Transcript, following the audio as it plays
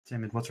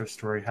Damon, what's our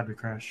story? How'd we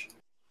crash?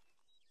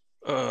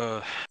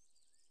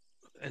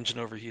 Engine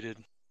overheated.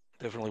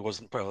 Definitely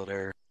wasn't pilot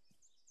error.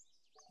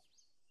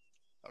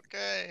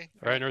 Okay.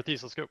 All right,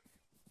 northeast, let's go.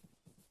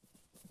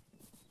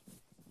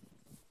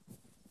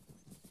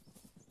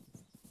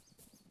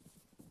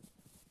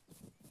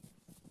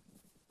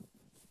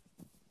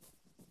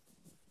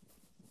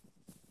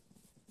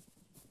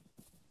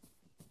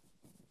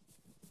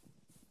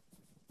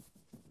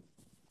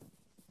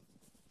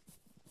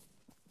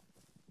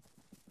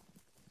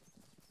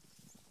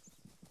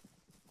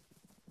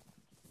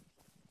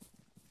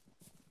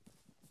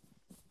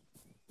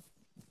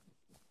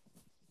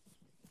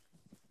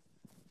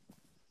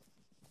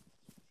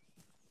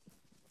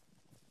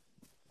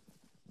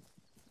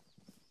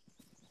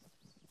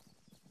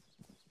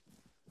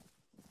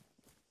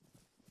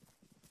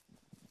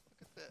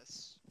 Look at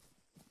this.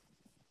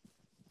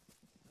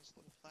 Nice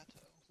little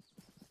plateau.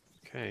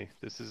 Okay,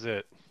 this is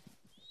it.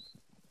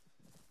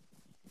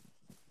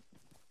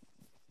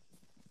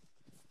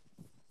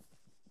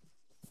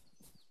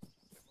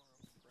 Bit more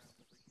open ground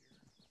over here.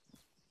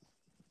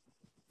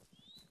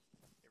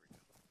 Here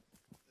we go.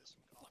 This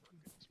one got working.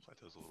 This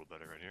plateau's a little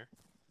better right here.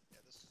 Yeah,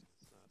 this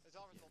it's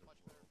always a little much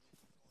better moving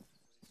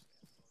northeast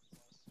and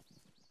northwest.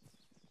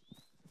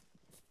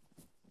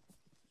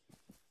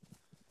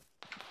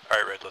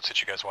 Alright, Red, let's hit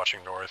you guys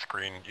watching north.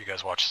 Green, you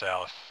guys watch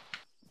south.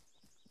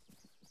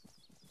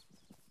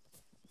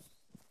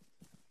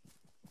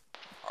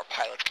 Our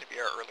pilot's gonna be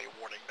our early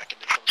warning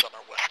mechanisms on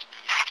our west and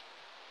east.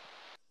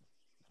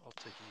 I'll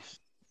take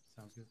east.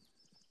 Sounds good.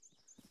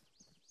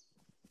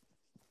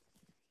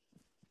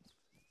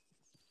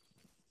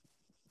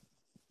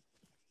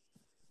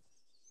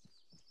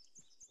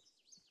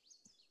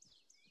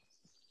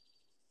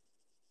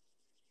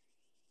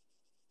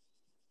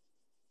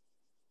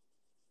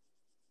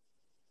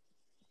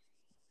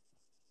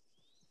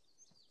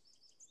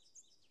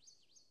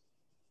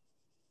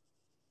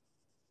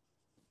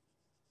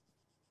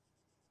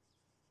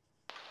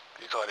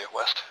 Vehicle idea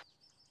west.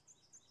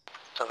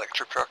 Sounds like a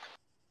troop truck.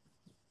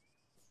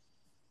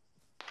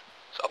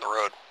 It's on the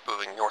road,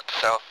 moving north to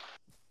south.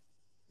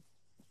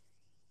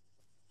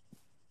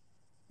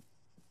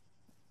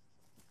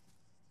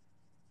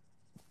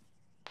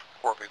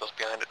 Four vehicles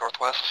behind it,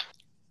 northwest.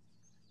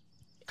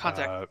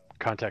 Contact.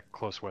 Contact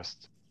close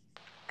west.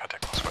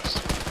 Contact close west.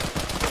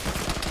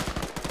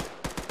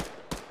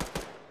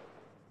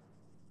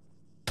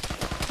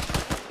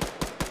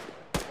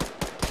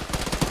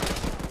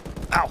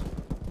 Ow!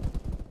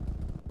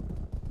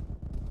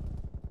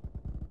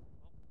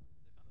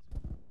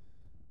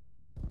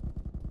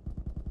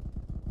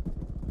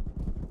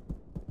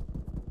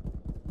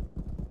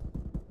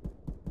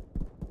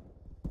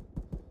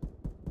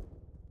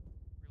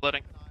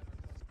 Reloading.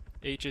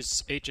 H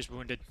is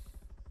wounded.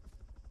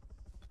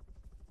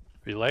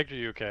 Are you lagged or are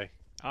you okay?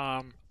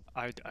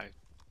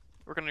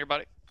 Working on your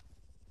body.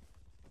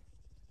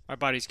 My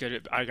body's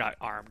good. I got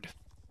armed,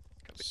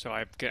 so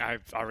I've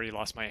already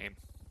lost my aim.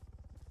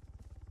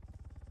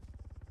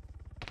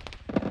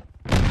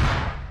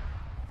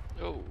 Okay.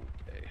 Well,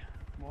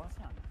 that's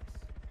not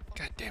nice.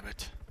 God damn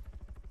it.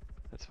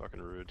 That's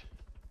fucking rude.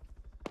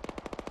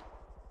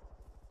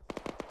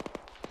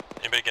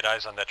 Anybody get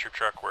eyes on that troop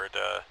truck where it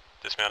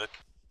dismounted?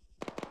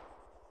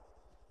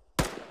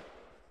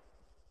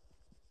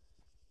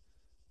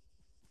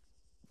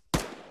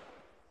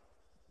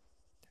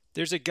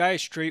 There's a guy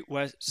straight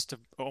west,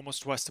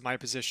 almost west of my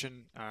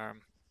position.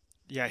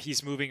 Yeah,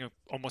 he's moving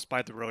almost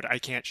by the road. I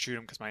can't shoot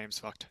him because my aim's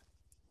fucked.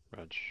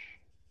 Reg.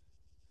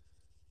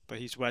 But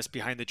he's west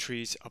behind the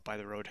trees up by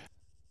the road.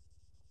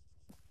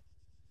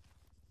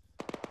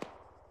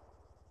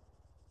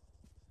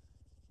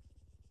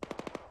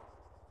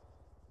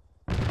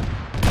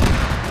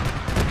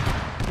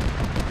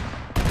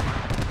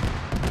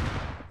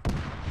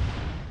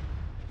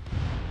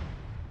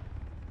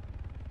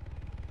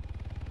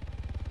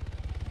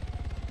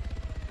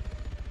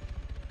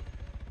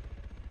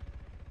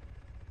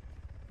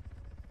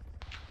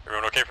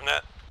 Everyone okay from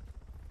that?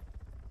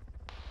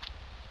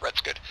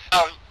 Red's good.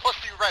 Close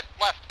to you, red,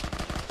 left.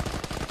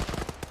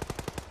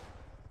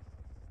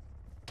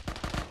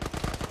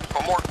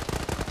 One more.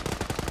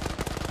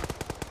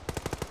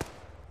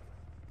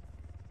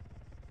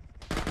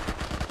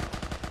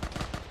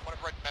 One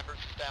of red members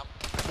is down.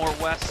 More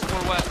west,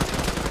 more west.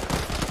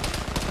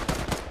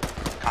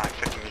 Contact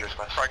 50 meters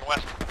west. Starting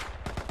west.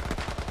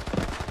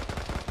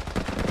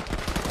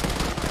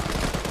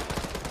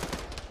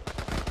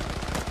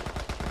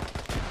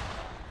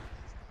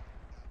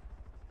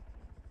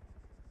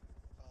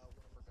 One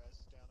of our guys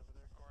is down over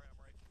there. Alright,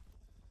 I'm right.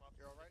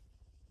 You're alright?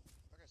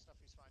 Okay,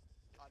 Snuffy's fine.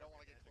 I don't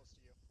want to get close to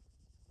you.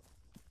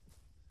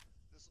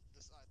 This,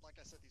 like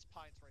I said, these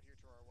pines right here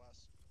to our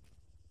west.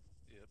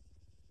 Yep.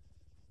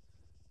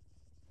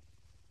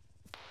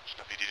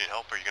 Snuffy, do you need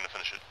help or are you gonna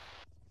finish it?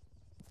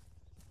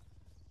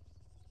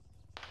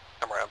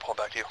 I'm right, I'm pulling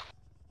back to you.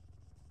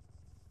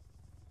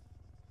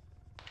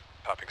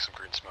 Popping some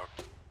green smoke.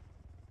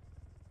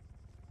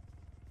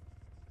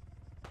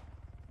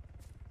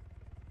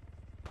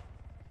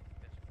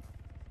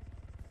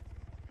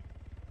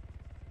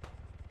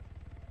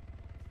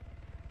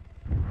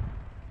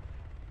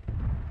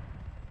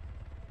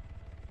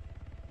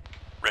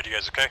 Red, you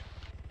guys okay?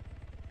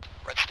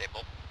 Red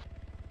stable.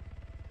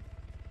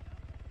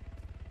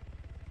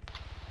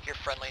 Hear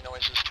friendly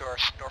noises to our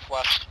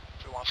northwest.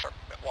 Do we want to start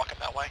walking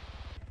that way?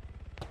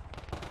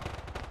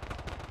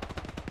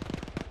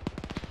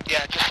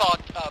 Yeah, just saw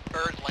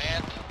bird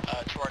land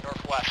to our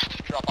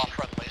northwest. Drop off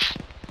friendlies.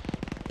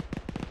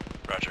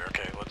 Roger,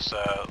 okay, let's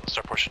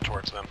start pushing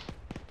towards them.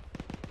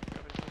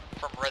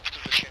 From Red's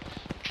position,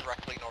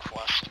 directly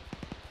northwest.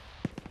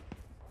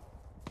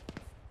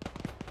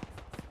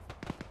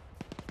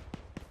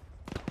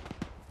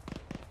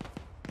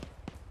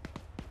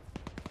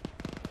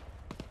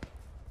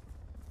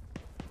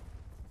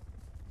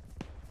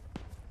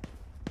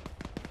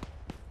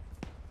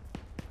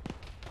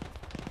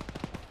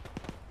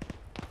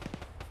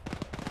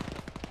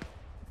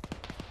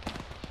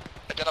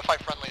 Identify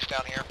friendlies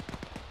down here.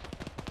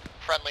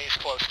 Friendlies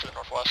close to the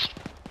northwest.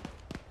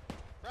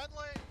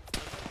 Friendly!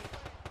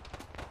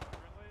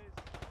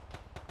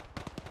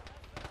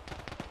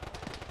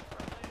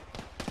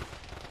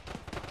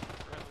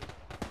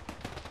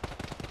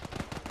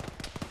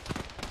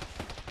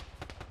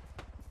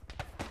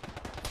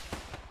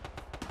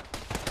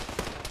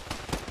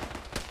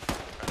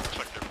 Looks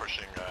like they're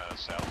pushing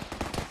south.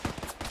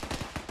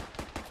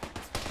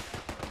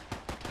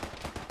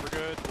 We're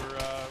good.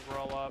 We're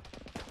all up.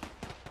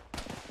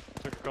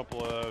 Took a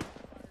couple of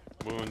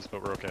wounds,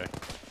 but we're okay.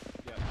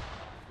 Yeah.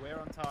 We're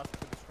on task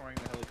for destroying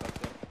the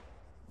helicopter.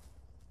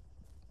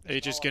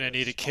 Age is gonna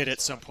need a kit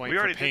at some point We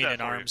for already did pain that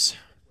and for you. arms.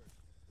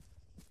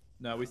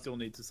 No, we still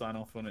need to sign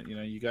off on it. You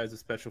know, you guys are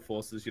special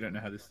forces. You don't know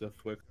how this stuff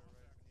works.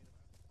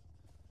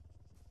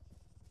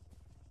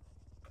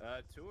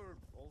 Two are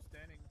all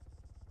standing.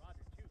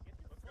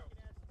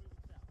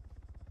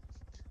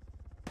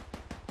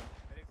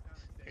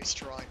 He's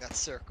drawing that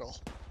circle.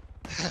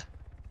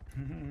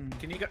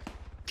 Can you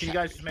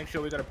guys just make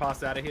sure we got to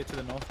pass out of here to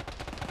the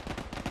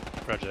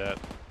north? Roger that.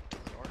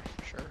 To the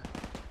north,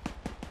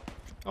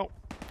 sure.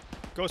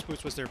 Ghost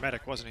Boots was their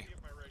medic, wasn't he?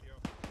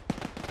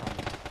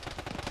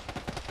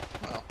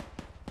 Well,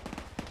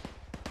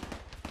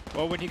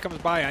 Well, when he comes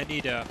by, I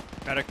need a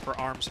medic for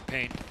arms and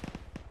pain.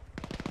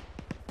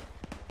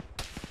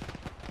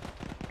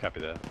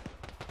 Copy that.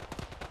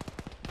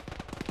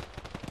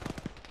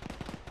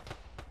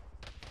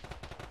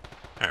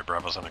 Alright,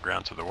 Bravo's on the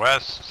ground to the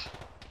west.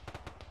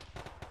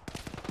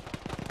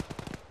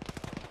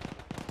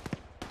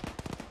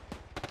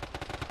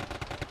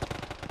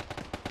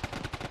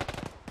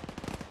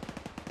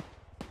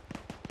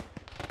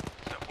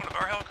 Is that one of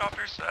our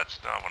helicopters? That's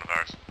not one of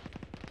ours.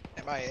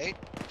 MI8?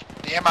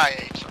 The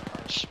MI8s are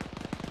ours.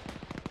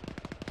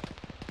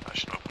 I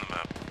should open the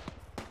map.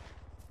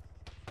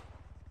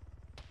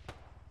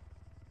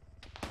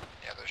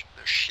 Yeah,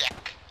 they're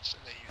Shack, so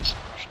they use some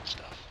Russian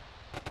stuff.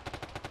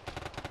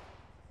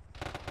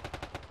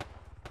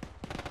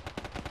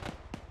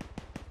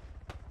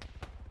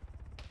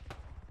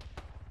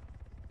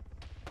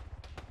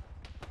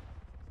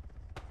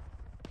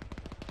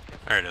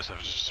 There it is.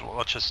 Well,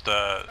 let's just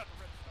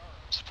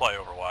supply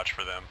overwatch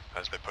for them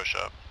as they push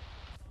up.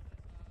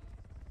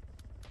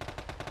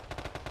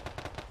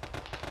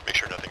 Make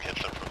sure nothing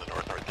hits them from the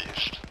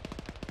north-northeast.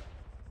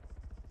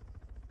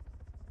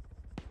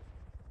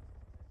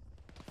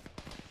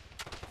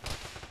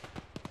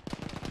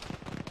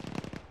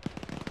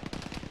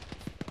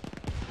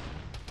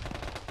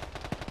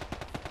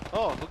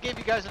 Oh, who gave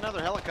you guys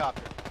another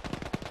helicopter?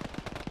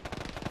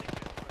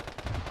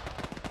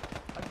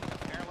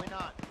 Apparently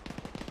not.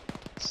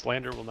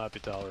 Slander will not be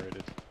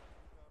tolerated.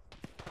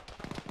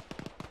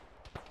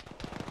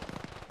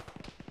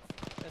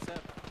 SF.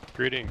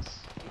 Greetings.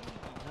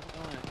 How's it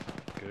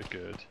going? Good,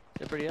 good. Is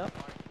everybody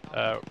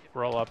up?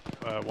 We're all up.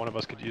 One of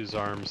us could use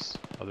arms.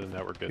 Other than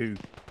that, we're good. Who?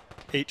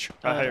 H.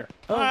 Oh,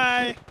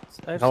 Hi.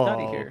 I have Hello.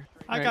 Scotty here.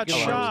 I Alright, got give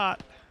me-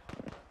 shot.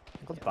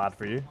 That's bad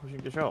for you. You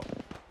shouldn't get shot.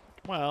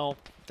 Well,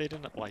 they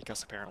didn't like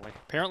us apparently.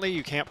 Apparently,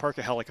 you can't park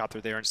a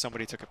helicopter there, and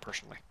somebody took it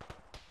personally.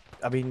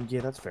 I mean,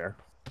 yeah, that's fair.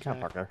 You can't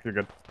Okay. park there. You're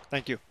good.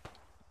 Thank you.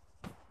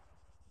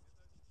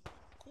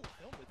 Cool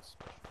helmets.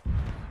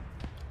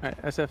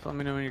 Alright, SF, let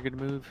me know when you're good to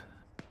move.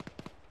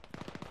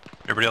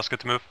 Everybody else good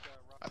to move?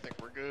 I think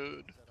we're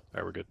good.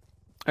 Alright, we're good.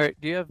 Alright,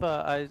 do you have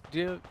eyes?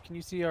 Can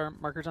you see our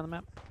markers on the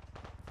map?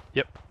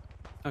 Yep.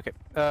 Okay.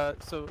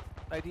 So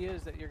idea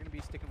is that you're going to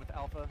be sticking with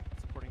Alpha,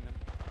 supporting them.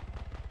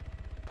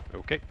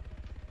 Okay.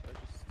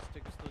 Just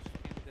stick as close as you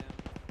can to them.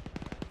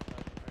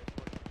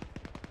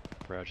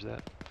 Roger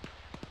that.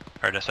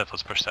 Alright, SF,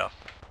 let's push south.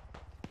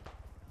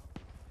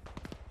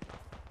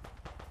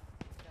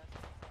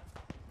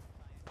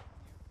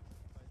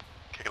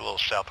 Okay, a little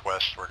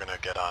southwest, we're gonna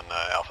get on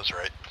Alpha's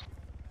right.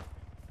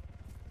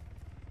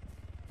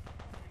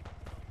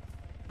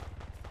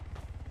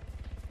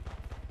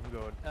 I'm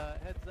good.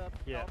 Heads up,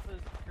 Yeah. Alpha's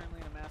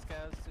currently in a mass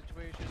gas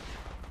situation,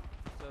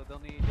 so they'll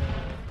need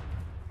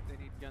they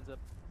need guns up.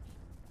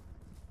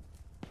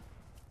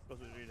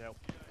 Supposed to need help.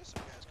 There's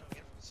some guys coming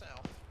in from the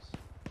south.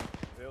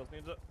 Who else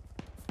needs it?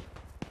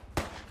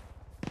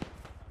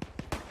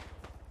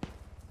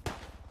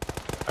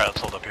 Alright,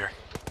 let's hold up here.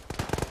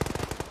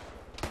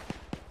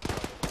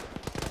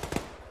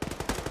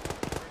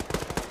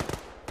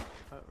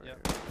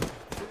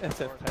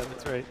 SF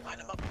pilot's right. Line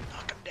them up,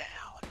 knock them down.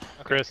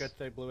 Okay, Chris. good.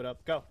 They blew it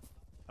up. Go.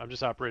 I'm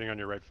just operating on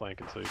your right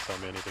flank until you tell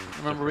me anything.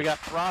 Remember, we got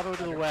Bravo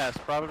to the west.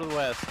 Bravo to the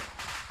west.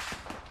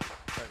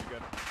 Alright,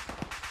 good.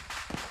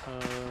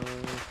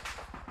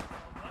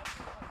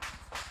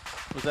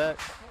 Was that?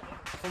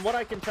 From what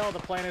I can tell, the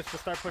plan is to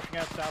start pushing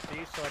out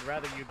southeast, so I'd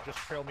rather you just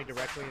trail me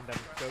directly and then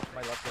go to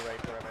my left or right,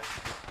 wherever.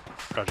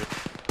 Roger.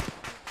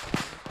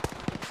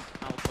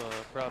 Alpha,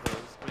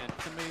 Bravos. Man,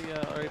 somebody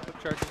already put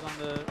charges on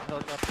the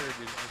helicopter, or did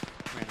you just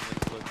randomly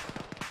split?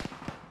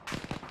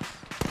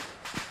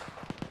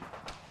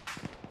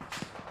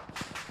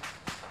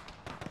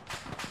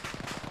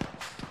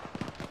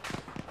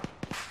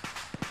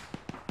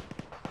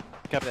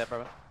 Copy that,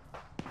 Bravo.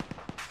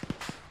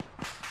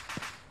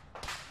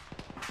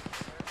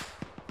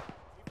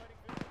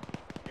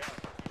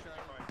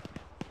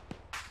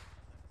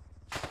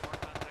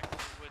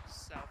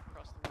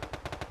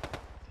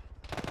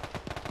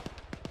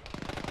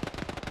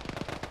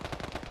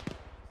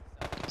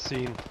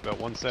 Scene about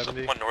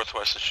 170. One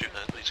northwest is shooting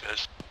at these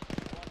guys.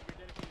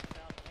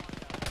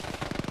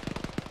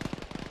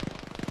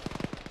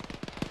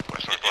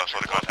 West northwest,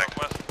 what a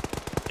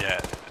contact. Yeah,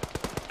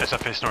 SF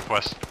face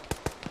northwest.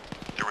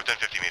 They're within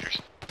 50 meters.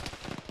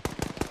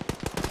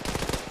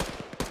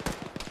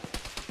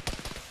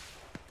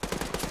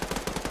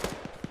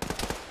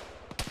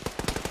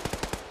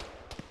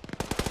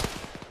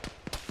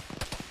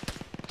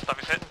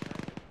 Stuffy's hit.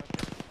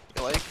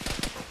 Your leg?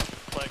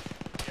 Leg,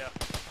 yeah.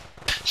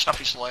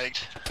 Snuffy's legged.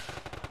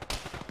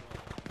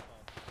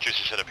 Juice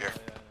is hit up here.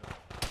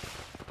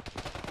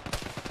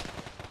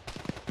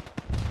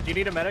 Do you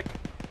need a medic?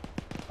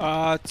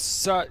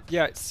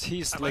 Yeah,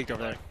 he's legged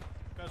over there.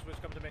 Go, Switch,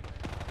 come to me.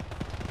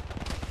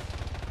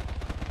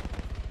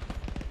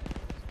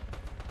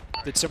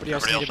 Did somebody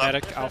else Everybody need a else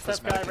up? medic? Alpha's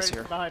SF guy medic is right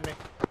here. behind me.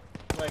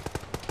 Leg.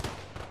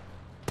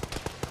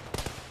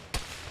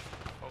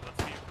 Oh,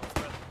 that's you.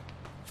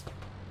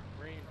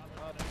 Green.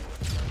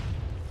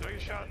 Throw your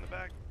shot in the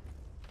back.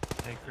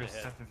 Hey Chris,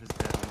 SF is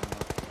dead.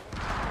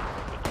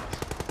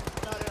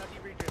 No, he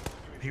rejigged.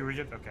 He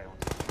rejigged? Okay.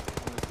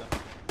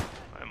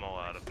 I'm all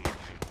out of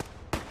morphine.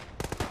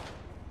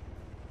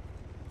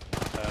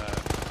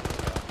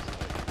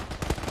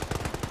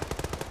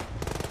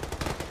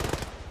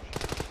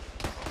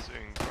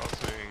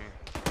 Crossing.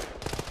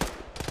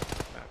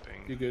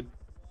 Mapping. You're good.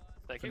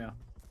 Thank For you. now.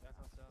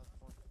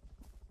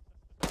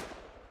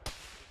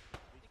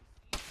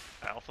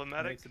 Alpha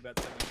medic? Makes about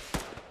 10 minutes.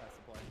 Pass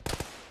supply.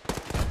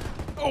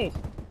 Oh!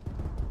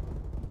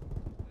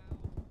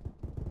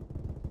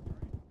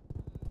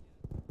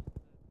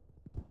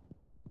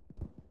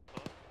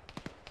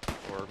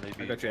 Or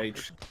maybe. I got your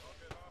H.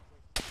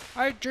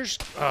 I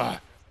just. You'll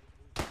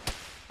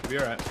be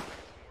alright.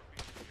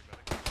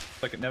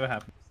 Like it never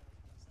happened.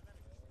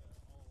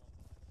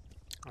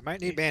 I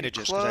might need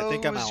bandages because I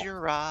think I'm Close out.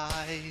 your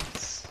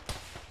eyes.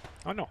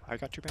 Oh no, I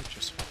got 2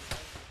 bandages.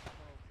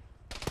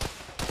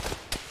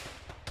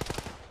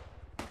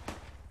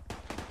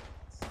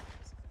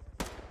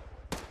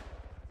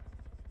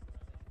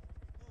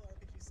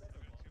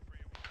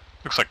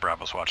 Looks like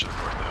Bravo's watching the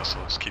north now, so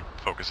let's keep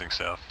focusing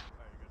south.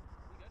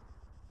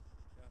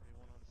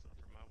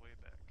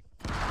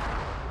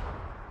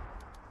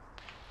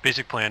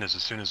 Basic plan is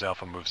as soon as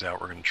Alpha moves out,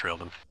 we're going to trail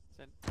them.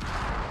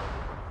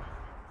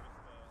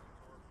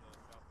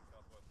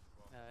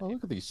 Oh,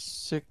 look at these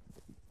sick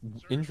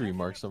injury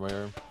marks on my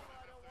arm.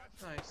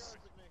 Nice.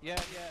 Yeah,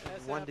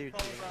 SF, One dude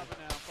follow here. Bravo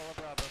now, follow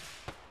Bravo.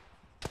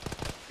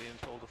 Being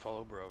told to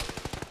follow Bravo.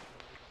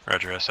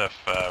 Roger, SF,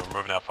 we're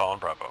moving out following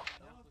Bravo.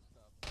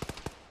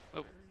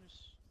 Oh.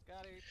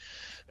 Got it.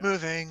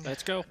 Moving.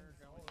 Let's go.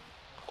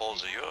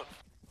 Holes, are you up?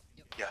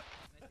 Yeah.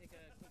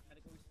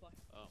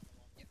 Oh.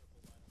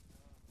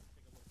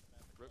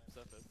 Rip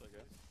SF, I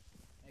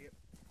guess.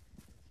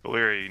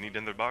 Valyria, you need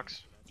another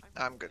box?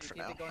 I'm good for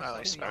now. I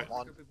only spent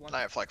one. And I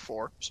have like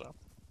 4, so.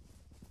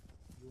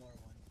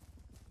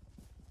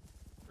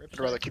 I'd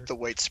rather keep the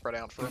weight spread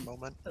out for a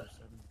moment.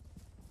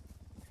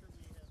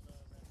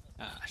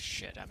 Ah,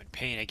 shit, I'm in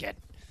pain again.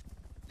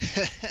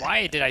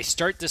 Why did I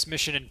start this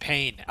mission in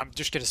pain? I'm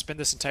just gonna spend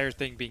this entire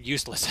thing being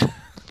useless.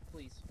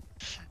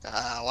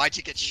 Why'd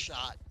you get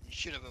shot? You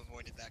should have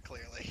avoided that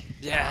clearly.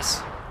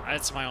 Yes,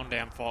 that's my own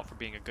damn fault for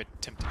being a good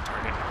tempting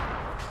target.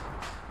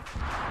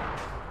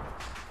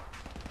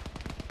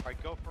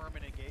 Alright, go firm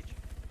and engage.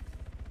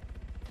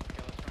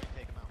 Okay, let's try and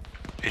take him out.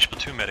 H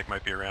platoon medic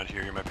might be around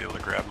here, you might be able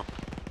to grab him.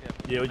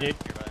 Yeah, we need.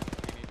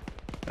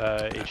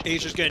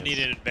 H is gonna need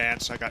an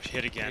advance. I got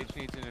hit again. H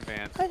needs an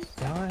advance.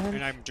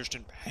 And I'm just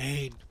in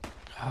pain.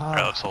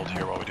 Alright, let's hold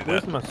here while we do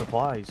Where's that. my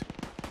supplies?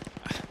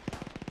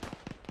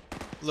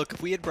 Look,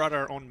 if we had brought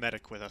our own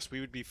medic with us,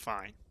 we would be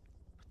fine.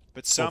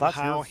 But Well, that's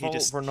somehow your he fault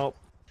just for not.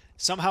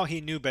 somehow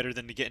he knew better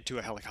than to get into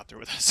a helicopter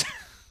with us.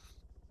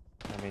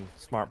 I mean,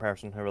 smart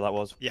person, whoever that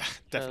was. Yeah,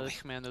 definitely.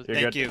 Command those You're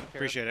Thank good. you.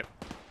 Appreciate it.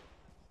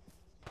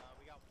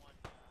 We got one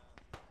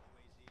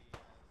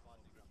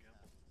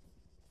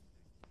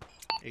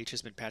H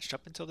has been patched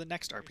up until the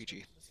next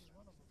RPG.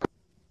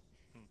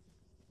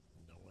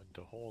 No one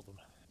to hold them.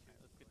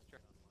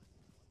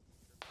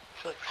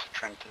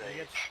 today. We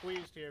get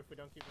squeezed here if we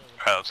don't keep moving.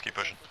 Alright, let's keep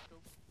pushing.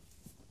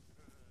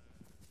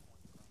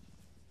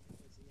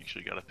 You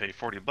should gotta pay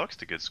 $40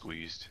 to get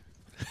squeezed.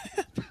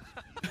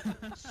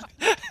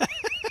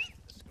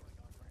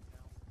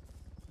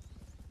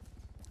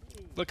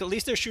 Look, at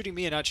least they're shooting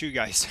me and not you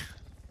guys.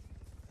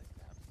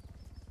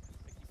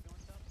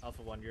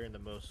 Alpha 1, you're in the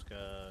most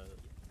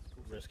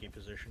risky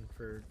position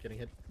for getting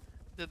hit.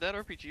 Did that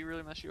RPG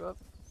really mess you up?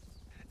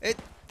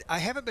 I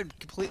haven't been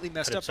completely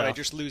messed Headed up, but I south.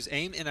 just lose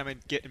aim and I'm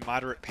getting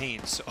moderate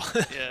pain, so.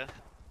 Yeah.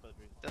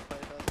 Death by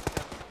 1,000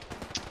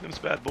 counts. Them's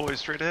bad boys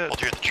straight ahead. Hold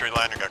here at the tree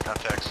line. We got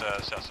contacts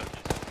south side.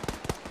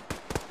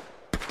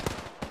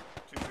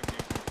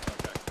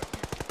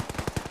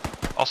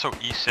 Also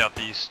east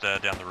southeast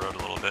down the road a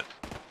little bit.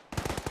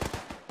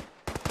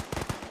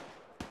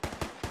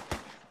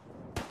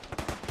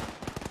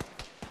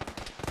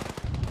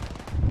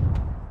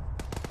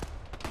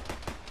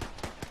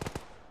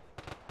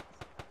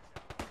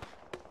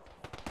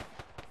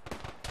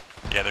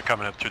 Yeah, they're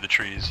coming up through the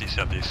trees east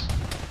southeast.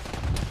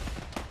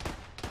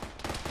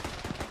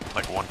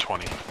 Like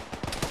 120.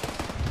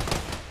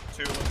 Let's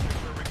make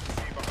sure we can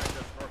see behind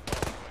us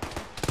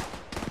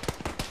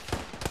northwest.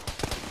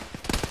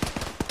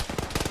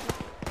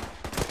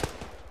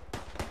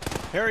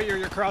 Harrier,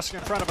 you're crossing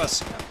in front of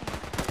us.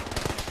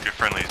 Your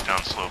friendly's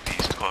down slope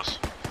east close.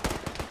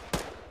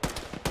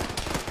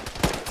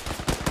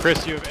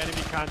 Chris, you have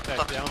enemy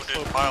contact down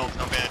slope. Miles,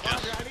 no bandages.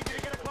 Roger, I need you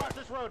to get across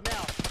this road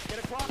now.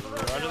 Get across the road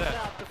Roger down that.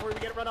 south before we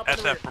get run up in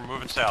the rear. SF, we're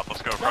moving south.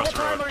 Let's go across the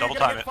Double time road. or Double you're gonna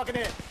time get it. fucking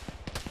hit.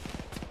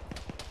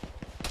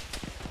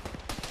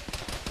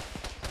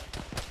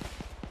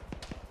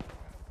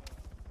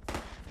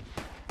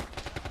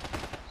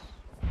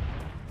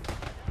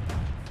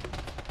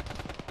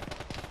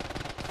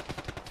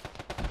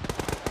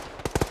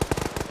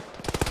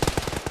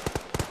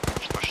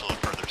 Just push a little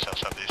further south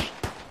southeast.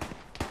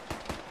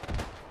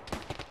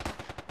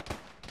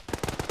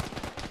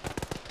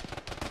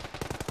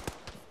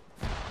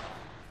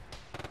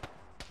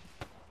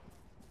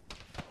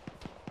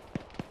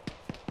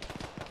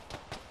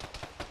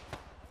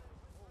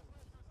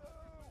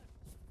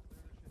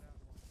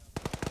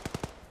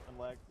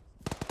 Unlag.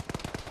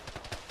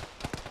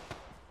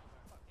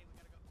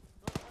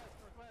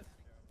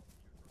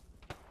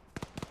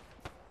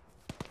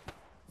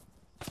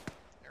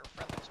 Air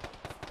friendlies.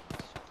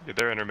 Yeah,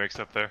 they're intermixed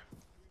up there.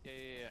 Yeah.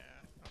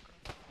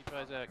 Keep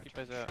eyes out, keep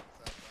eyes out.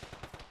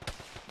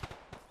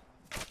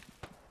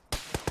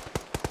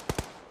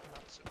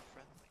 Not so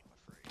friendly, I'm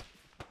afraid.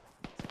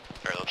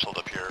 Alright, let's hold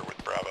up here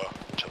with Bravo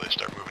until they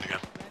start moving again.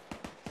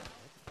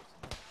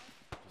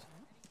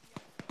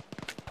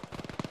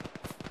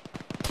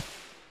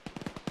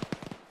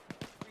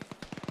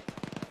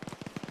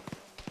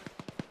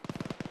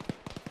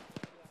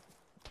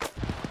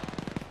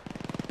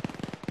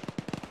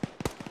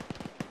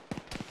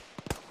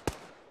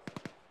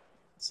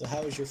 So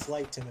how was your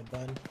flight, Timid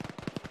Bun?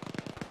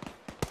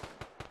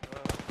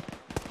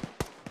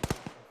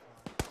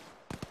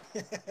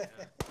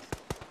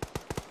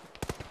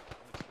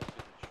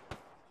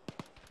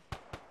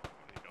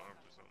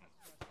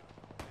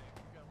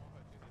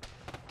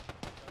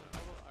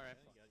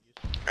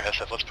 Alright,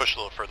 SF, let's push a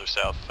little further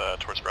south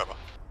towards Bravo.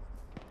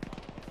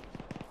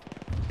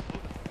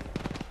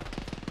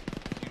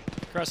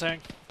 Crossing.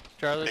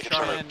 Charlie, Make it try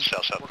sort of and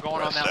south-south we're going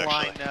on west, that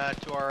line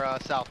actually. to our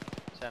south.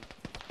 Send.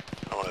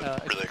 I want to really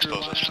it's a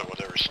expose true us to line.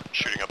 whatever's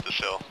shooting up this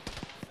hill.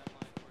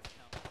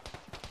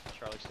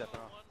 Charlie stepping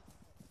off.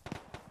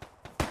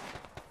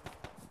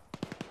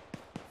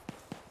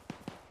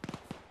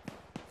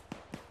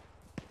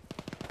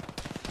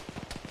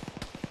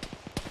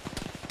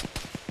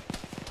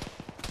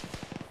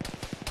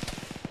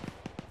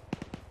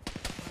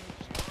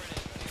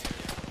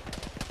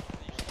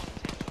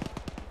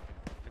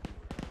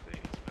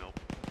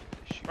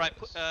 Right,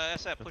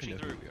 SF pushing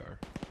through. We are.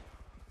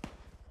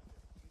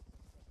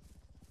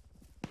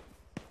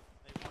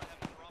 They want to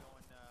have a drum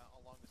going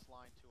along this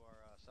line to our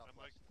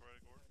southwest.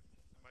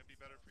 It might be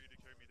better for you to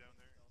carry me down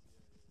there.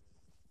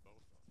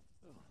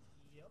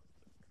 Yep.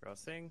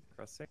 Crossing.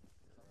 Or is it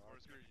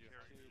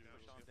carrying you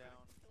Push on down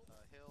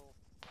hill.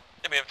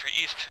 Enemy infantry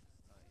east,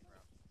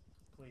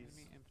 Please.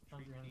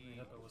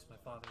 That was my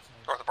father's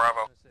name. north of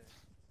Bravo.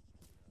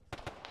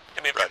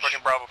 Enemy infantry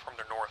pushing Bravo from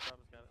their north.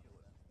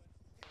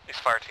 East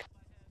fire team.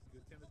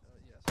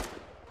 Yes.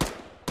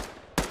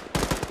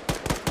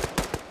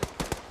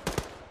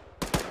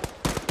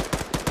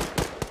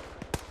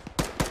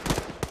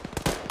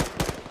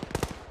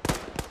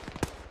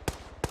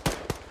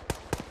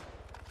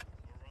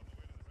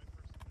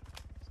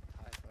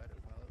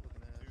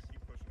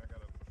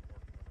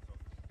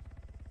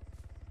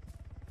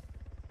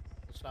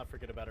 Let's not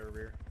forget about our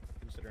rear,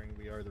 considering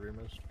we are the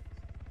rearmost.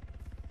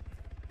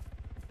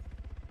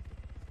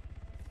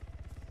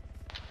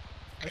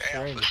 Okay,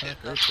 Alpha's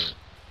hitting us.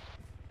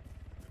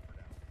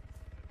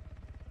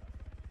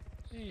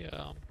 Hey,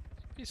 have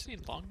you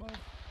seen Longbow?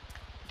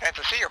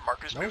 Kansas City, your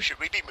markers No. move. Should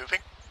we be moving?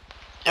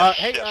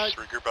 Hey, yes,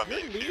 regroup on me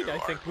your if lead, you I are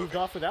think, moved moving.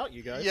 off without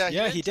you guys. Yeah,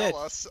 Yeah, he he didn't did.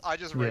 tell us. I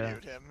just Yeah.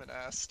 radioed him and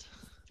asked.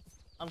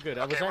 I'm good.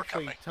 I was Okay, we're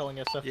actually coming. telling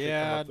SF to come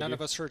Yeah, up with none you.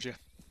 of us heard you.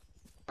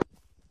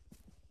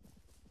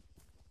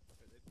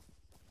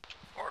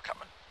 We're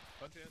coming.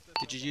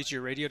 Did you use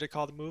your radio to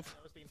call the move?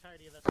 That was the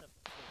entirety of SF.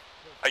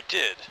 I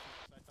did.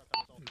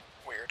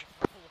 Weird.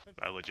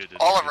 I legit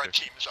didn't All of our either.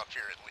 team is up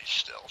here at least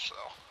still, so.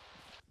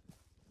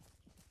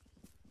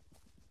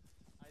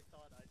 I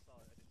saw it. I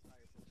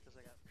didn't because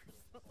I got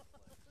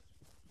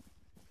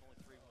Only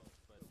 3 moves,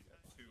 but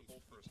to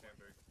hold for a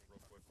sandbag real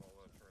quick while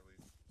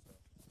Charlie's stuff.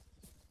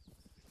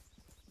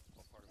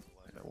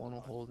 That one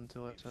will hold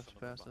until SF's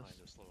past us.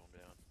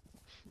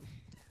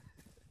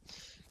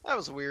 That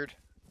was weird.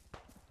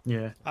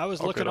 Yeah. I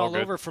was All looking good, all all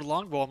good. over for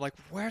Longbow. I'm like,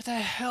 where the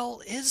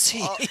hell is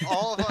he?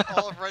 all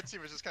of Red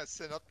Team was just kind of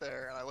sitting up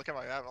there, and I look at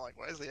my map, I'm like,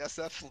 why is the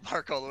SF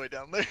mark all the way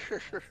down there?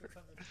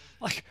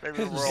 Like, Maybe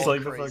we're Just all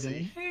like the crazy.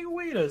 fucking, hey,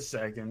 wait a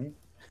second.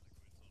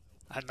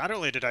 Not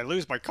only did I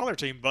lose my color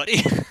team,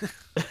 buddy,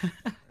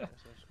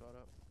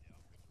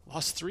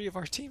 lost 3 of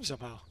our team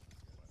somehow.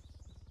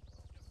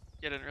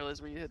 Yeah, I didn't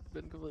realize we had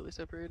been completely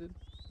separated.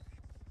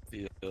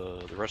 The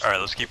rest. Alright,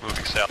 let's keep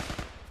moving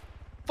south.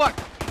 Fuck!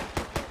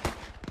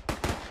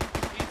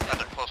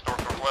 That's close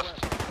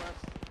northwest.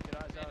 Get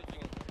eyes out.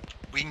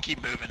 We can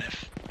keep moving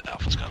if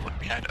Alpha's gonna look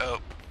behind. Oh,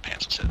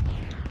 Pants is hit.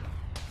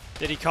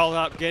 Did he call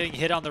out getting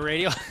hit on the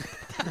radio?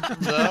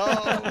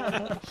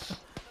 No.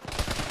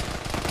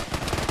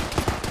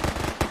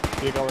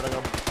 Here, go, where to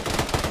go?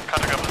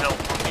 Contact up the hill.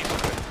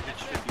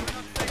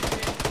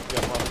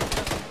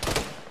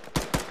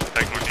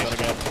 Take northeast.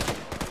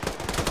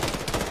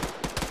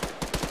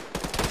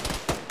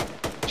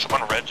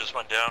 Someone red just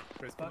went down.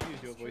 Chris, can you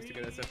use your voice to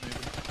get SF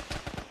moving?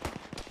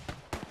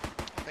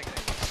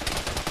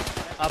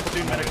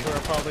 platoon medics will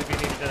probably be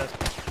needed at us.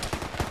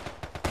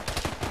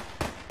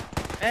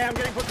 Hey, I'm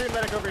getting platoon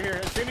medic over here.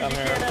 As soon as you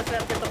can,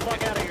 SF, get the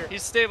fuck out of here.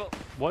 He's stable.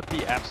 What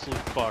the absolute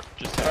fuck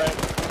just Alright,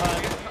 happened?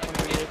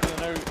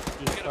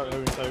 just start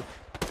moving south.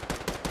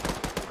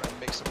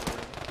 Make some room.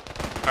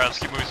 Alright, let's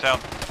keep moving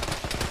south.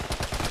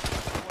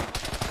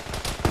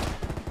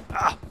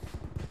 Ah!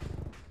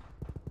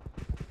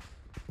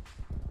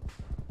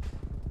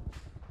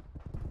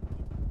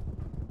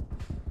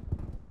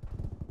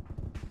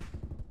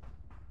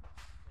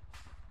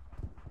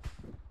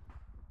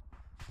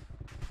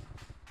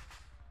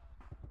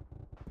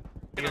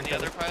 Get on the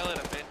other pilot,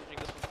 I'm bandaging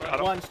this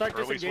one. One, start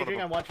or at least one of disengaging.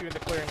 I them. want you in the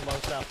clearing low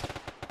south.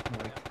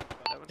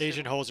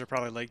 Asian holes are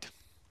probably legged.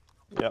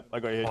 Yep, I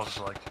got you.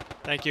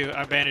 Thank you.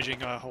 I'm bandaging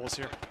holes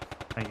here.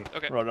 Thank you.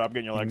 Okay. Roger, I'm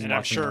getting your legs. And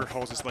I'm sure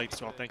holes is legged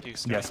as well. Thank you.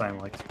 Scott. Yes, I'm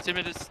like.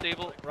 Timid is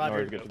stable. Roger.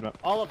 worries, good to know.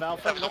 All of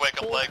Alpha, Have the let's wake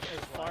up pull leg.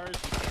 as far as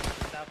you can to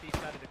the southeast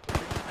side of the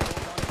clearing. I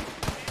don't want to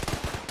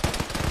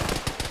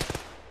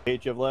be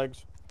H of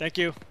legs. Thank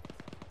you.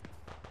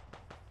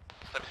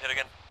 Let me hit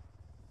again.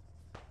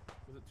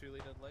 Was it 2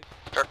 lead and leg?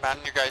 Start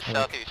mounting your guys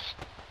southeast.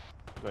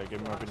 Right,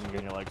 give me more opinion,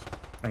 getting your legs.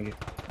 Thank you.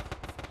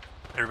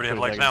 Everybody have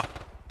legs now?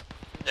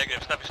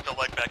 Negative, Steppy's still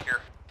leg back here.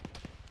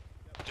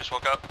 Just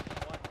woke up.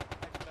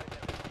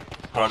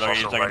 Roger, Also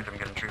you leg, second. I'm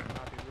getting treated.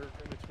 Copy, we're in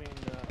between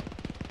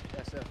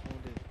SF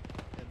wounded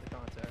and the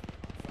contact.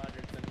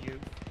 Roger, then you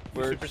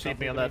Where's supersede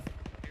me on that.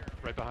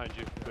 Right behind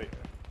you. Wait,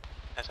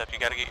 SF, you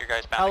gotta get your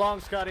guys back. How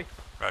long, Scotty?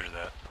 Roger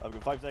that. I've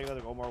got 5 seconds, I've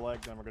got 1 more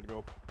leg, then we're good to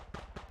go.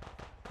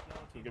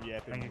 He'll give you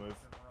AP Thank to you. move.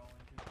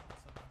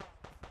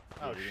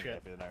 Oh, Yeah, you're shit.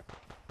 happy there.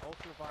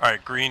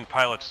 Alright, green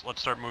pilots,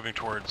 let's start moving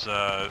towards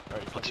Alright,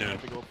 platoon.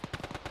 AP go.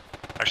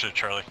 Actually,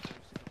 Charlie.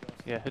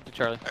 Yeah, head to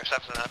Charlie. Alright,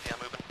 Steps and I'm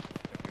moving.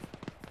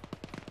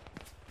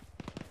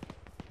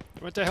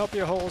 I went to help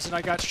you holes and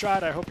I got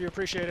shot. I hope you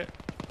appreciate it.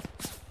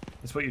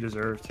 It's what you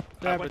deserved.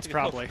 Yeah, went it's to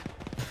help. probably.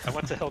 I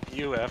went to help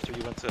you after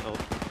you went to help.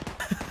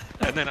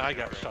 And then I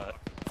got shot.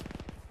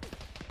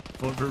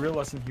 Well, the real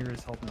lesson here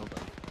is help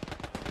nobody.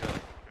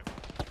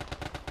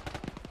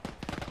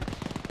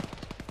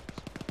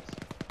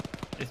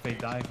 If they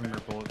die from their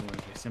bullet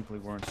wounds, they simply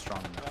weren't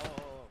strong enough.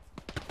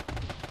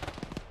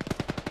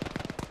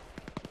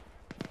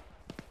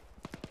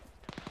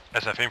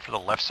 SF, aim for the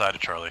left side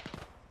of Charlie.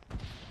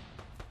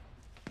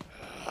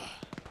 I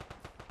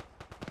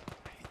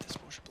hate this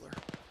motion blur.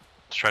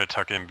 Let's try to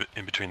tuck in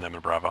between them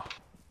and Bravo.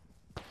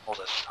 Hold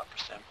this up for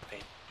Sam.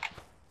 Pain.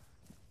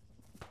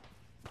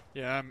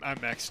 Yeah,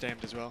 I'm max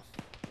damned as well.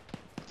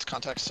 Let's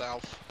contact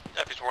south.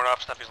 Steppy's worn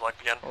off, Steppy's leg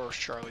again. Or is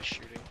Charlie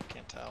shooting?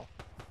 Can't tell.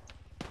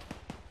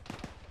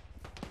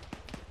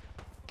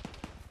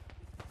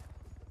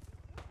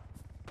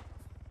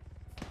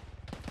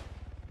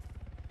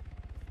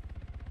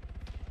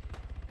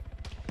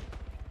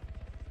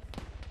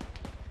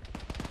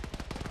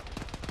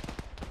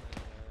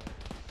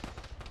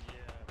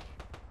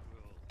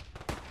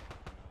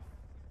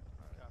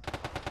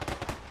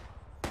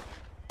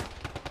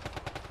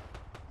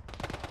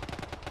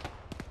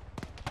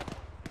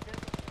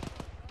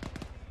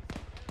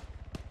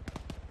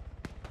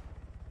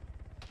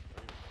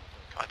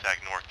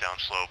 Contact north down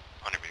slope,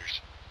 100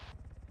 meters.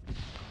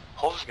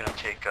 Holes is gonna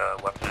take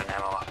weapon and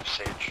ammo off of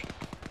Sage.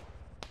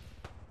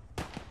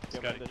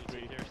 Scotty, can you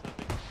take care of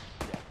something?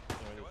 Yeah,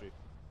 anyway,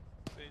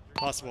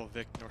 Possible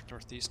Vic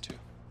northeast too.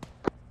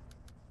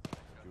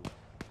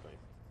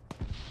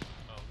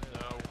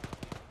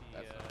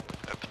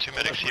 2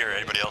 medics here.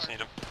 Anybody else need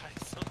them?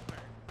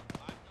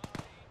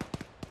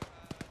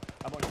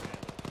 I'm on your hand.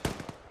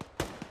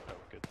 Oh,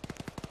 good.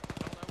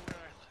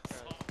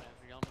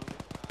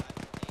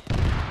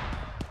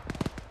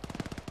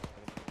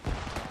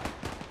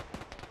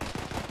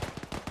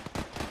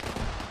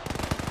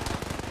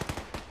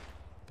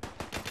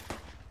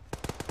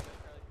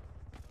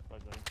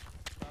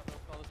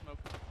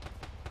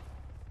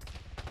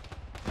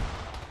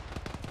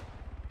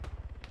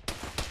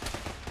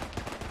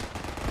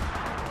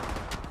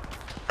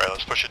 Alright,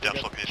 let's push it down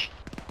slow piece.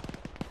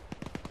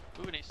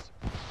 Moving east.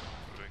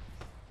 Moving.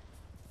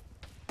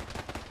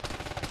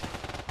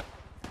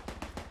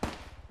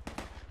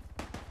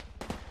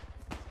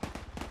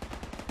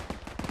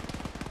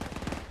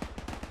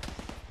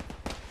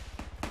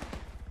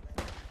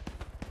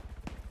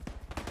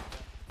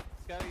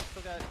 Scotty, you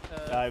still got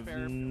I've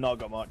spare? not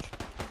got much.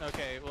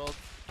 Okay, well,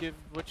 give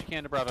what you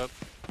can to Bravo.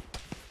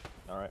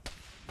 Alright.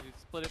 You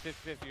split it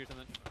 50-50 or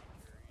something.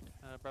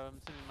 Bravo,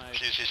 I'm sending my...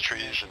 Use these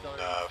trees and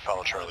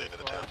follow Charlie into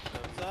the town.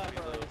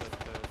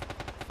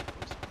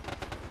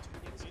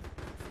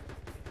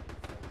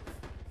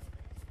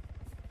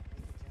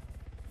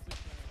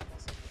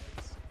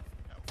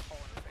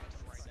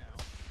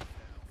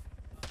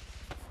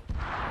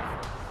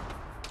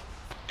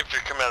 If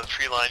you're coming out of the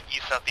tree line,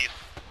 east southeast,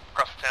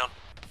 across the town.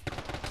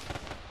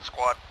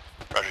 Squad.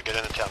 Roger, get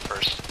into town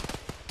first.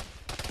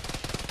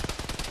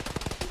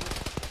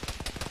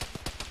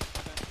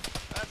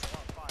 That's a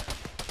lot of fire.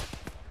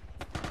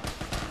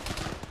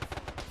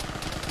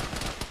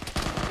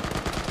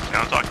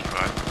 Town's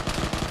occupied.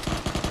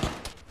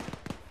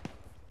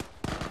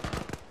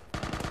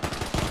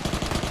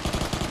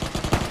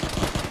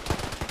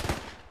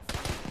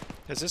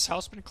 Has this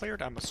house been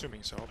cleared? I'm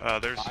assuming so.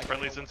 There's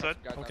friendlies inside.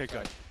 Okay,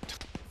 good.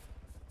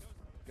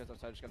 Guys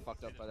outside just got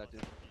fucked up by that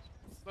dude.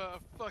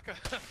 Fuck up.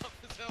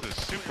 There's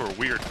a super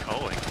weird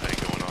culling thing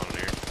going on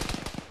here.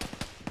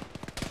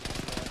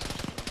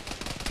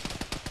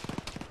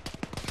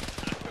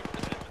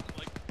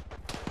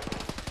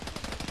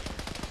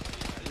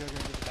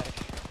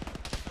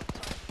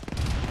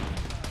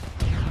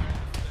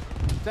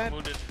 Dead.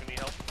 Wounded, if you need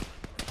help.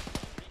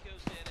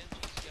 Rico's dead,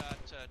 NG's got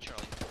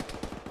Charlie.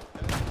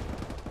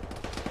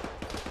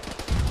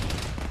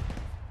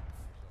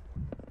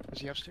 Is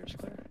he upstairs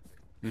clear?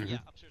 Yeah,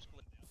 upstairs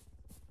clear.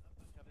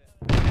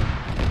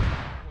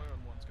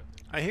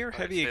 I hear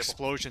heavy stable.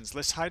 explosions.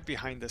 Let's hide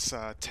behind this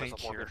tank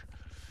here.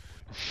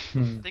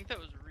 I think that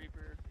was a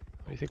Reaper.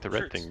 What do you think the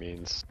red thing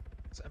means?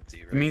 It's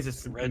empty, right? It means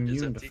it's Red is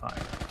immune to empty. fire.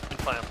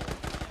 Inflammable.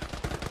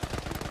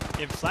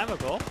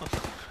 Inflammable?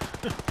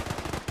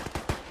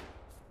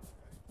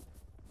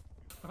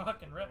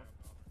 Fucking rip.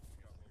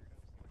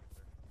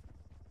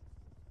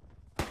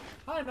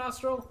 Hi,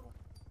 Nostril.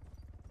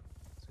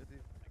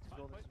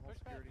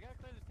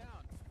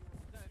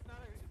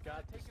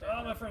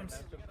 Oh, my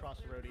friends. Cross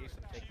the road east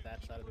and take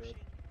that side of the road.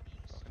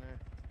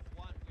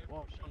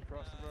 Walk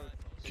across the road.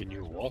 Can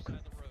you walk?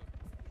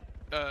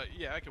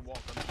 Yeah, I can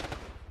walk on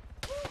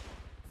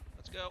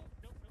Let's go.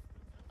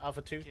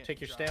 Alpha 2,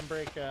 take your stand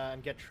break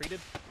and get treated.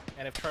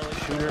 And if Charlie's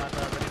still not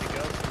ready to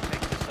go, then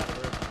take this side of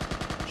the road.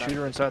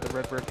 Shooter inside the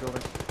red brick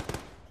building.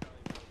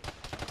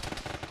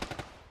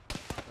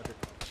 Roger.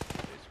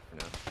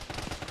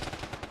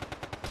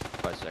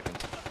 5 seconds.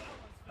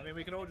 I mean,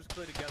 we can all just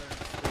play together and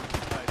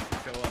guys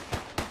show up.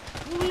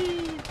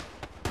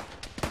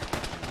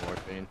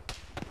 Morphine.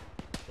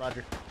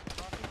 Roger.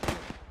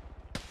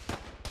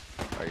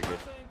 Are you good?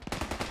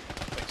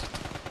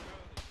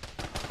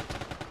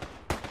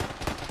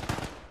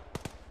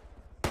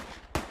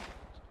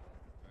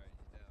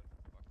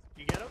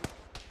 You get him?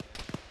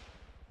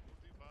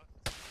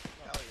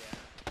 Hell yeah.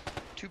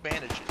 2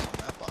 bandages on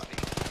that body.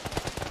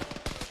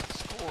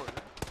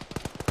 Scored.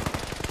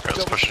 Alright,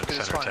 let's push it to the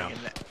It's center of funny,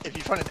 town. if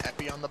you find an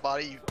epi on the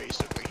body, you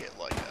basically hit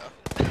like a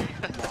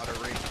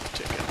lottery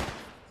ticket.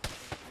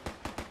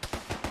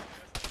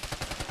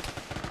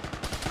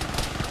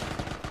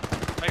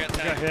 I got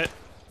Got hit.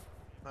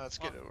 Let's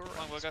get over.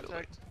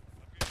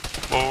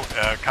 Whoa,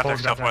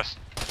 contact southwest.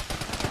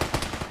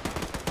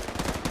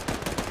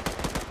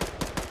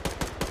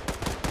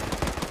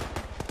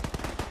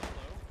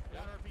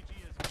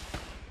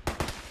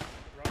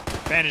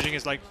 Bandaging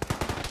is like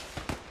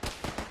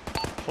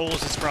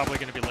holes. It's probably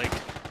going to be lake.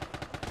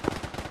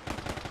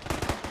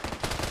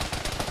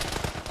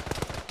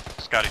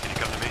 Scotty, can you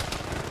come to me?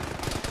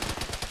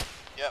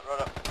 Yeah,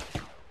 right up.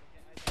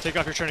 Take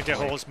off your tourniquet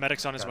holes.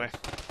 Medic's on his way.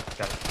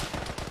 Got it.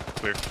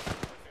 Clear.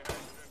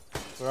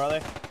 Where are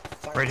they?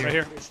 Right here. Right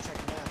here.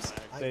 Check maps.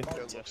 I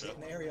marked an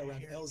area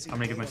around LZ. I'm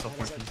gonna give myself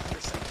morphine.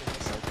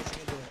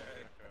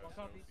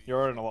 You're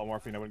ordering a lot more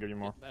morphine, I wouldn't give you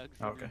more.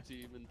 Okay.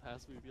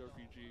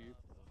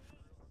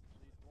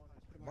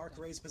 Mark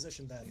Ray's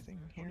position then.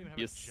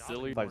 You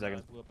silly. 5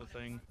 seconds.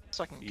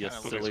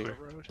 Yes, silly.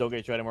 Don't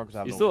get you anymore because I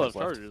have You no still have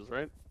left. charges,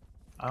 right?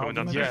 Going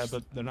down Yeah, stairs.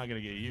 but they're not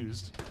gonna get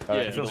used.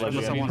 Alright, Yeah, unless unless you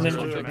I have want any-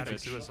 to automatic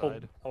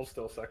suicide. Hold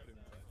still a second.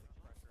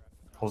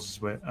 Holds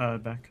his way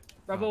back.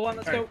 Bravo 1,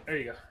 let's go. There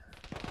you go.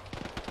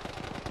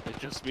 It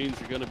just means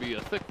you're gonna be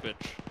a thick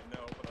bitch. No,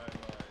 but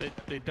I'm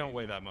They don't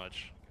weigh that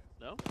much.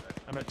 No?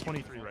 I'm at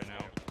 23 right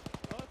now.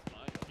 Oh, that's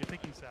fine. You're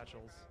thinking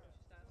satchels.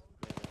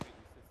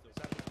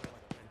 Satchels weigh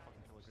like 10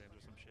 fucking kilograms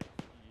or some shit.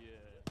 Yeah.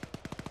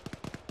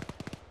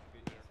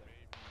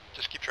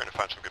 Just keep trying to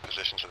find some good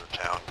positions in the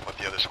town. Let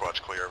the other squads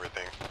clear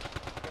everything.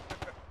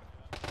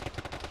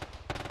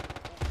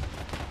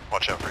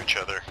 Watch out for each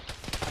other.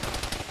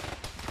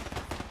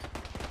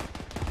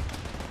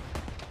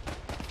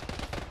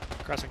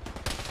 Crossing.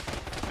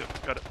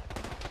 Yep, got it.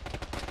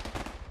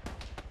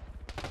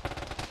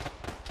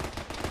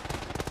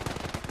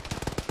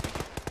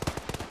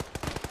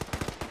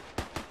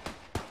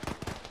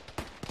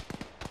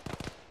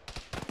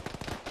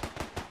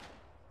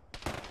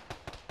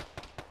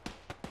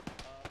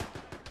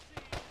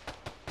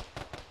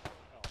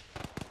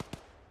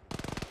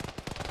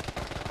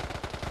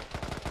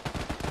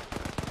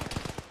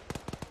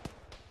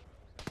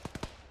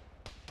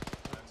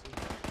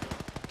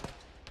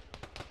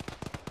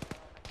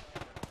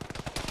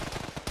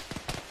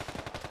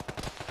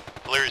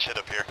 Larry's hit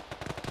up here.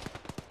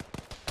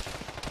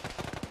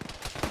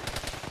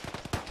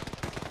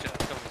 Yeah,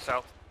 coming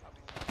south.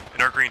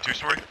 In our green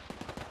two-story.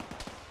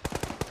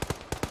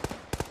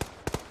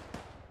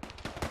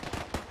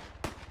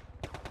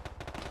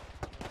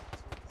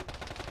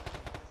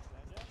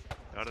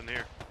 Not in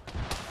here.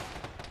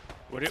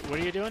 What are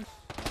you doing?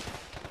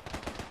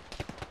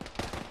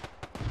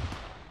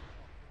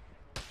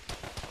 I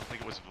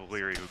think it was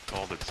Valeri who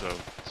called it, so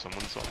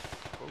someone saw.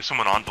 Is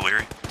someone on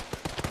Valeri?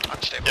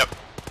 Unstable. Yep.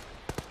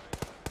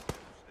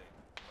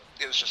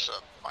 It was just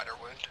a minor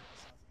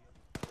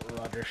wound.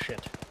 Roger,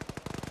 shit.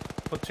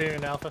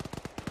 Platoon Alpha.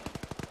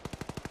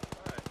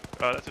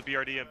 That's a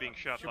BRD. I'm being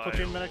shot Your by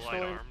platoon medic light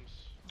story?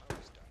 arms.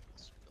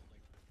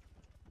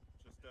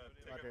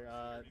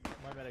 Roger,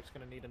 my medic's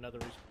gonna need another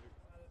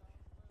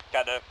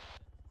Got it.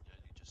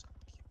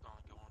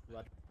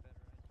 Roger.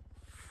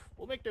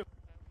 We'll make do.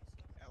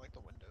 I like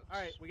the windows.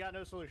 Alright, we got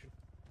no solution.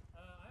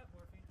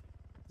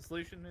 The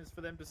solution is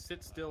for them to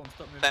sit still and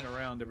stop moving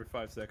around every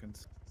 5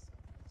 seconds.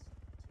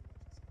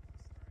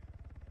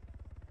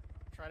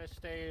 Try to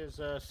stay as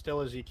still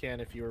as you can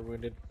if you are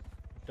wounded.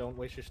 Don't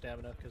waste your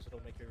stamina because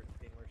it'll make your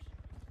pain worse.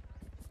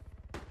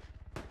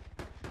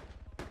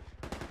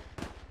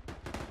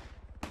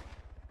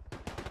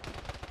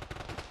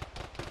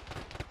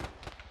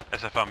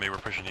 SF on me, we're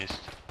pushing east.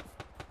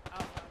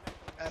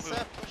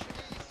 SF pushing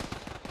east.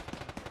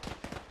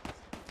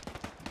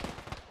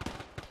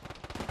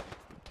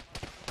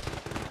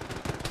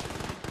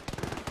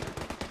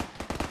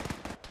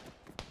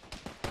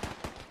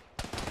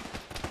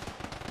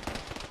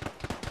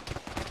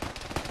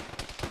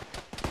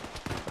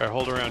 Alright,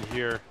 hold around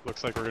here.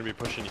 Looks like we're going to be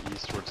pushing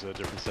east towards a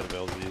different set of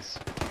LZs.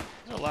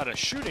 There's a lot of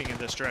shooting in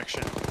this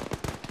direction.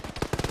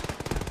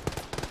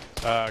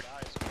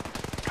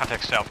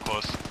 Contact south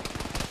close.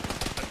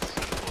 That's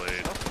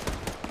blade.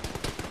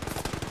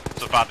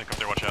 So Vodnik up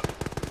there, watch out.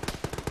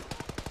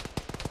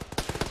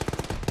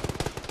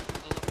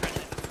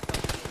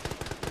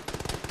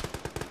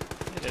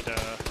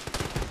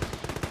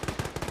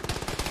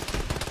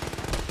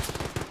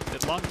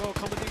 Did Longbow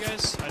come with you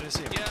guys? I didn't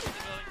see him. Yeah.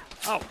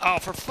 Oh,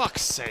 for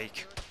fuck's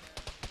sake.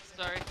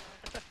 Sorry.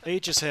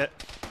 H is hit.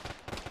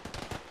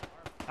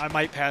 I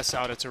might pass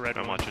out. It's a red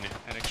one. I'm watching you.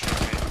 And extreme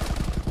pain.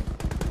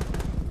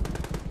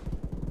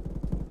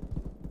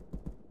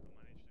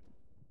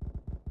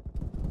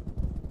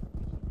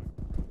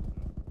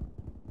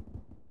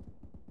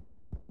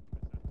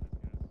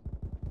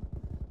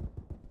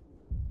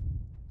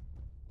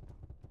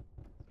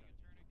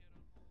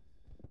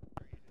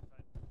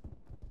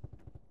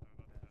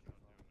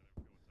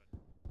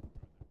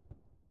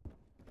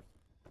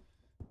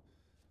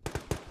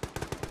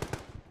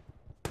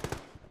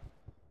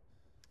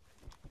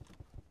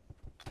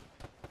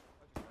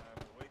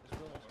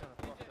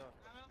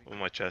 On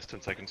my chest,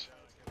 10 seconds.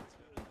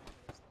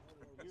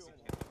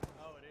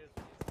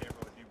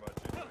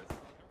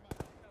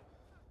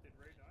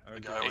 The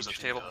guy was at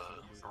the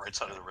right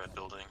side of the red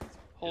building.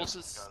 Holes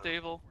is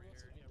stable.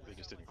 They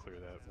just didn't clear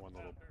that one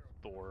little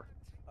door.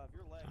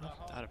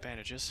 Out of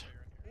bandages.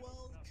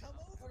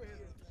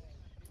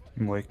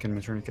 I'm awake in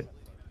my tourniquet.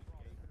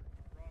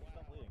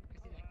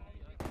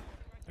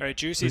 Alright,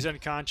 Juicy's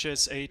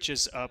unconscious. H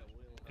is up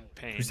in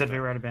pain. Who said they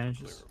were out of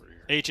bandages?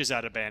 H is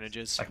out of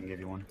bandages. I can give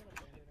you one.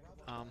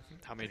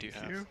 How many do you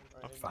have? you.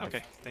 Oh, 5.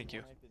 okay, thank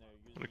you.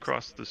 I'm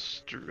across the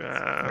street.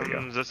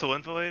 Is that still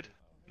invalid?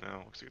 No,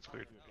 looks like it's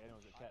cleared.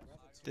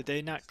 Did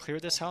they not clear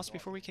this house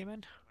before we came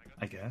in?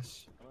 I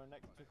guess.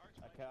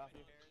 It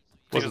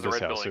wasn't this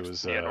house, it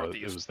was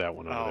that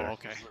one over there. Oh,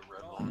 okay.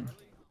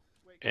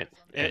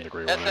 And the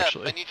grey one, SF,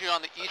 actually. I need you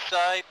on the east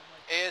side,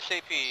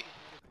 ASAP.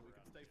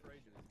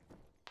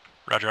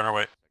 Roger, on our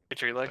way.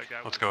 Get your leg.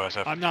 Let's go,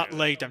 SF. I'm not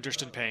legged, I'm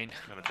just in pain.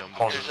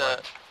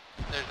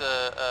 There's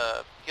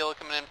a healer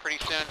coming in pretty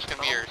soon. It's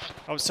gonna be yours.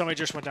 Oh, somebody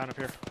just went down up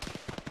here.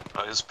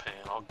 Oh, his pain.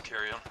 I'll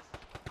carry him.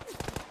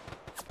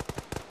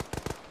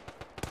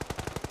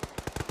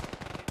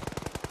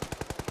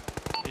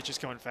 He's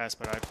just going fast,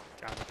 but I'm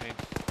in pain.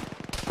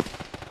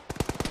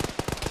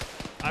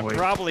 I'm Wait.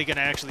 probably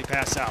gonna actually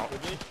pass out.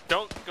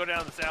 Don't go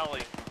down this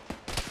alley.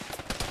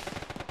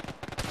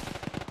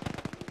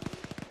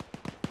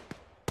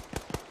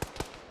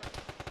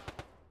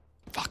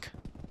 Fuck.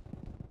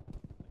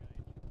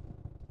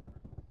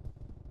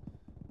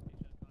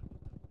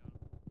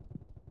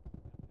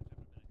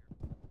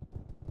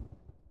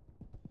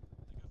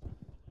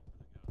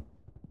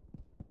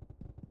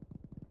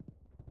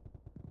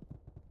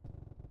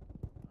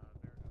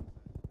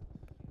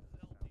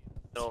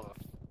 Middle of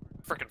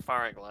a frickin'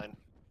 firing line.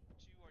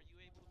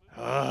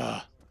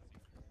 Ugh.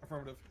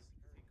 Affirmative.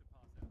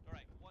 I'm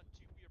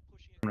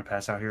gonna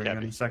pass out here again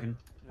in a second.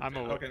 I'm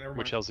a. Okay, never mind.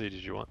 Which LZ did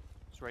you want?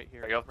 It's right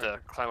here. You have to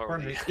climb over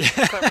Pardon the me.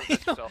 climb over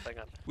this yourself, hang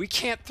on. We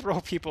can't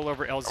throw people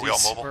over LZs we all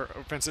mobile? or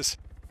fences.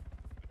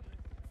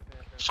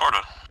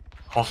 Sorta.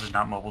 Pulse is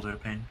not mobile due to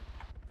pain.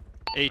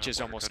 H is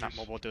almost not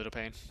mobile due to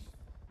pain.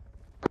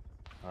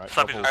 Alright,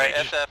 Alright,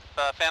 SF,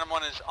 Phantom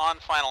 1 is on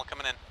final,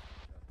 coming in.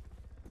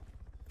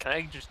 Can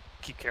I just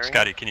keep carrying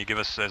Scotty, can you give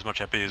us as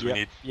much epi as we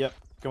need? Yep,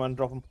 come on,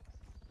 drop him.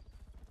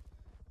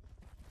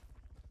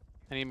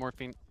 I need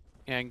morphine.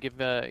 Yeah, and give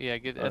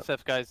give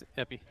SF guys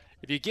epi.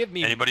 If you give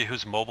me Anybody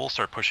who's mobile,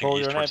 start pushing Oh,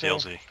 east you're towards the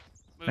not LZ.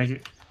 Thank you.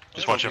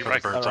 Just watch out for the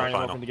birds on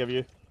final. To give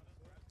you.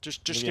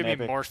 just Give give me me an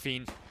epic.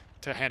 morphine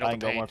to handle I the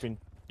ain't got pain. morphine.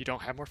 You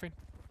don't have morphine?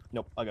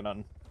 Nope, I got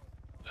nothing.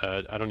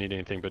 I don't need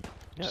anything, but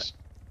just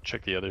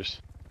check the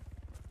others.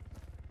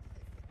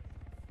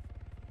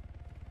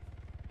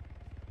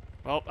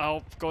 Well,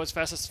 I'll go as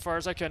far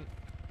as I can.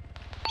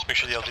 Just make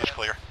sure the LZ is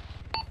clear.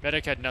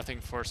 Medic had nothing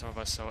for some of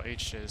us, so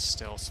H is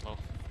still slow.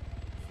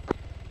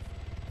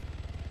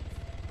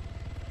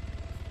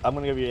 I'm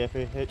gonna give you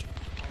FAH.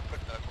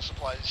 Put medical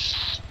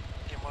supplies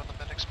in one of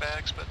the medic's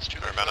bags, but it's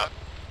too late.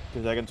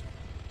 2 seconds.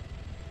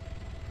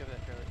 Give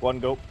that trailer. 1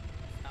 go.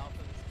 Alpha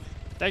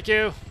this Thank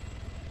you.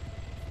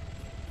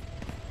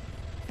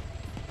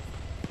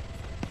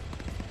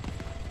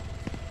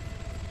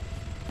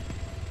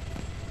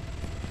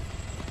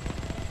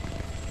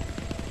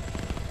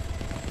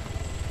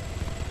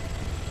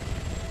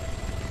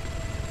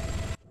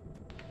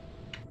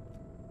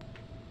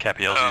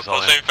 Cappy LZ's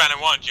all in. Phantom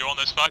 1, do you want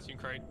this spot?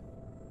 Crate.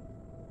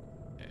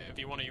 If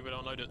you want it, you would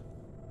unload it.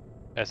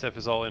 SF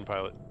is all in,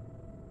 pilot.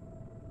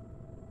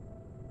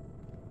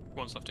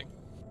 One's lifting.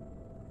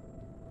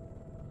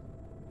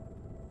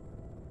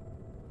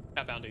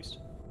 Outbound east.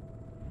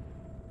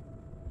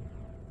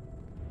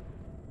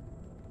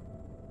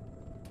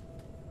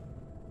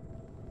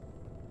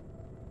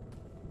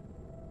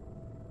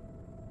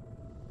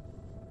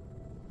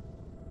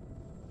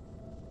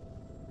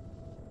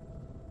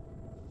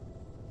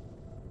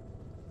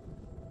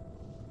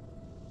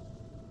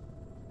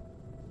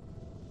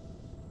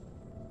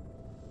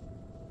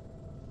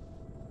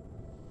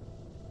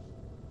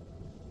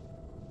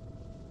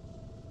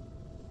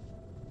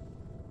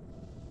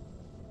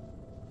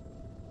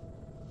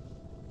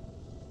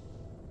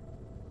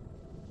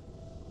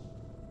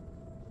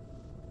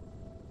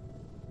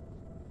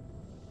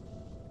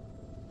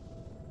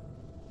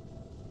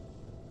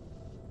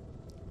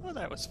 Oh,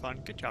 that was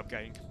fun. Good job,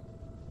 guiding.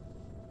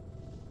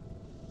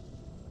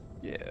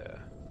 Yeah.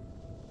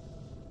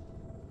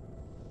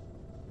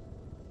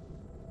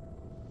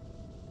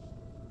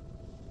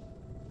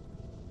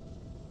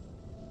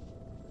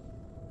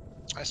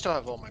 I still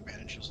have all my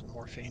bandages and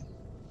morphine,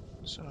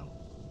 so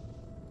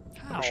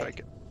I wish How? I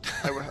could.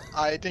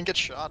 I didn't get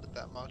shot at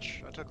that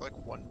much. I took like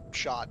 1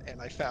 shot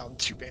and I found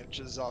 2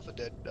 bandages off a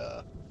dead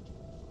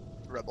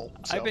rebel.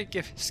 So. I've been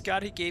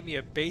Scotty gave me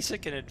a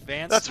basic and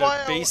advanced. That's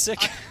why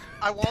basic.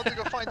 I wanted to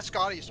go find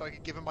Scotty so I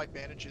could give him my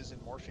bandages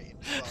and morphine,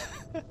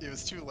 but it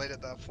was too late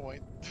at that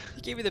point.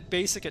 He gave me the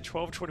basic at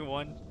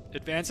 1221,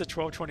 advanced at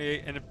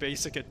 1228, and a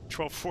basic at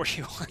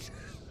 1241.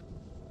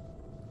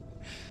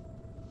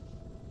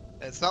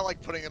 It's not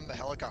like putting him in the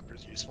helicopter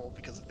is useful,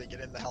 because if they get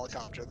in the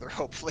helicopter, they're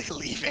hopefully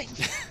leaving.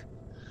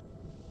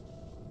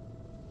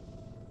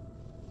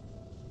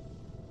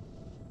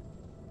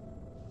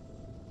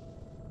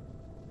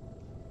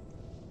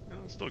 No,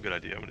 it's still a good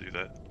idea. I'm gonna do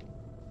that.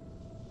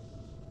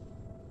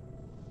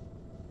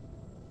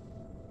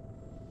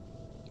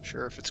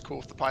 Sure, if it's cool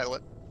with the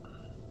pilot.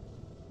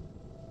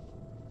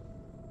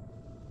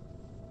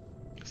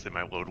 Guess they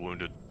might load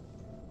wounded.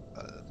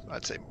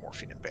 I'd say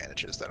morphine and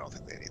bandages. I don't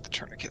think they need the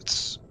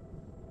tourniquets.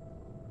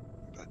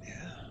 But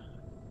yeah,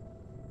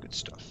 good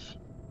stuff.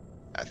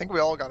 I think we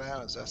all got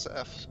out as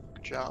SF.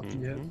 Good job.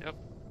 Mm-hmm. Yep.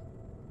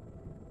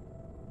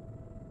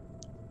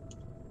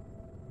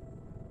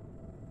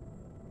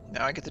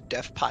 Now I get to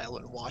deaf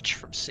pilot and watch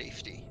from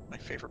safety. My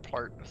favorite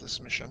part of this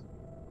mission.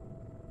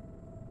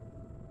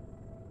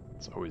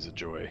 It's always a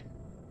joy.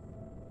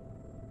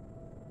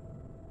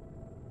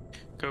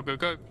 Go, go,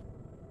 go.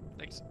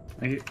 Thanks.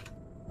 Thank you.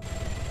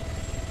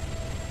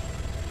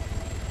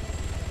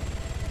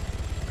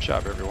 Good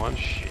job, everyone.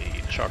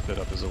 Chalk that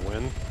up as a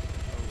win.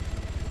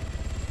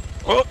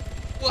 Oh!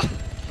 Oh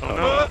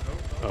no.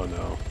 Oh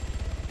no.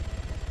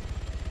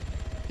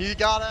 He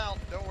got out.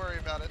 Don't worry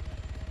about it.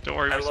 Don't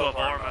worry, I we still love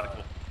have our Arma.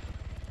 medical.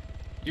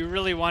 You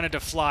really wanted to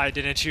fly,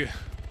 didn't you?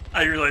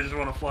 I really just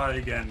want to fly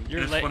again.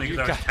 You're it's funny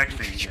because I was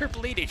texting. You're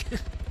bleeding.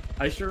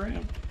 I sure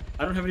am.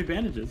 I don't have any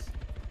bandages.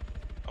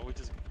 Oh, we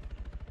just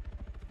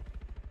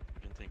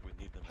didn't think we'd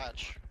need them.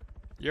 Patch.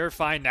 You're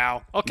fine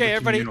now. Okay, The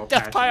everybody, communal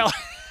death pile.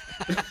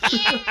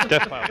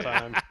 Death pile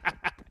time.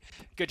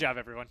 Good job,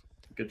 everyone.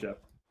 Good job.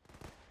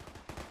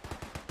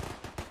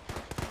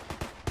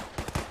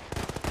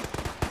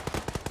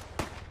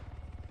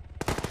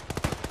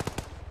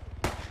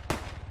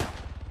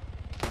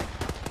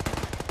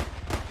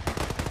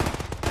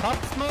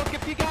 Pop smoke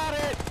if you got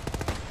it!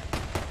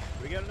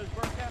 We got an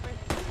burn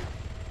capping?